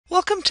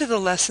Welcome to the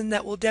lesson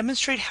that will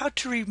demonstrate how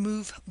to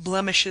remove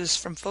blemishes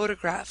from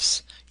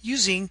photographs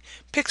using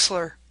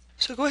Pixlr.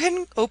 So go ahead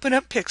and open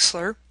up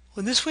Pixlr.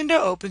 When this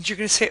window opens, you're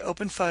going to say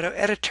Open Photo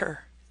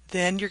Editor.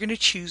 Then you're going to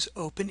choose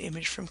Open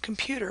Image from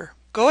Computer.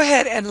 Go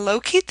ahead and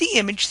locate the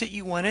image that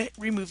you want to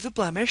remove the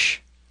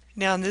blemish.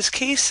 Now in this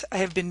case, I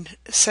have been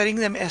setting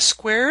them as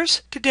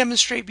squares to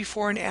demonstrate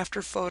before and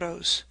after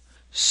photos.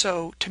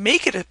 So to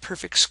make it a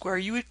perfect square,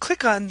 you would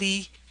click on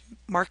the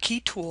marquee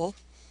tool.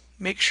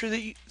 Make sure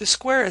that the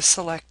square is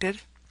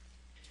selected.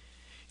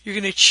 You're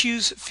going to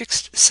choose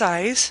fixed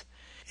size,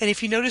 and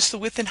if you notice the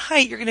width and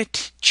height, you're going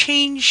to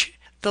change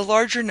the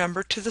larger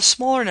number to the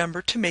smaller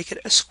number to make it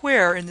a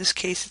square. In this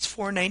case, it's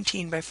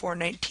 419 by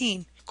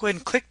 419. Go ahead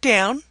and click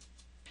down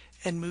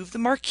and move the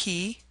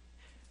marquee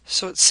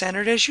so it's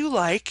centered as you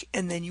like,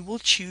 and then you will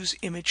choose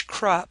Image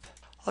Crop.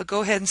 I'll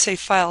go ahead and say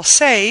File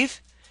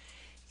Save,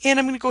 and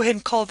I'm going to go ahead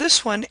and call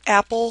this one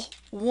Apple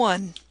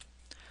 1.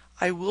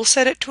 I will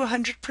set it to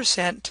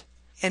 100%.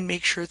 And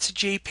make sure it's a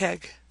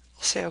JPEG.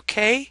 I'll say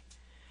OK.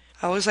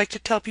 I always like to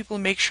tell people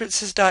to make sure it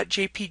says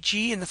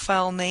 .jpg in the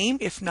file name.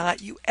 If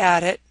not, you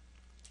add it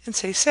and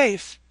say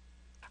Save.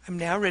 I'm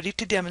now ready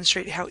to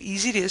demonstrate how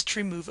easy it is to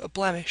remove a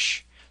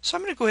blemish. So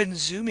I'm going to go ahead and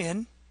zoom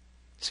in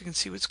so you can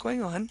see what's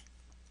going on.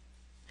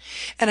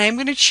 And I'm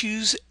going to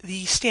choose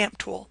the stamp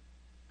tool.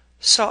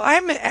 So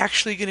I'm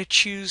actually going to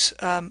choose,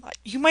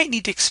 you might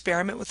need to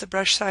experiment with the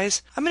brush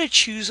size. I'm going to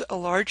choose a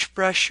large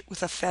brush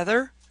with a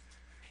feather.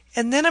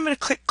 And then I'm going to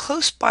click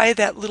close by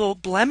that little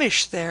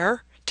blemish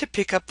there to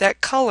pick up that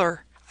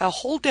color. I'll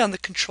hold down the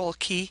Control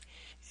key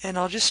and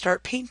I'll just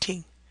start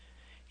painting.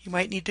 You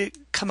might need to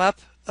come up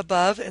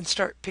above and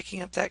start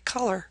picking up that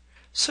color.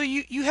 So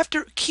you have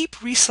to keep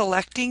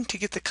reselecting to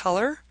get the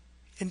color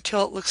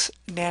until it looks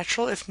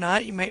natural. If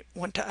not, you might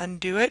want to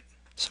undo it.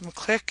 So I'm going to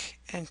click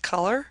and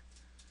color.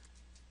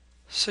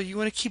 So you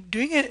want to keep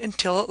doing it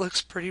until it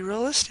looks pretty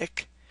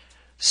realistic.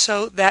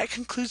 So that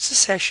concludes the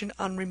session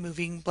on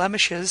removing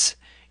blemishes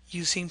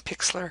using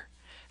Pixlr.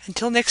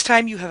 Until next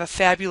time, you have a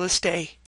fabulous day.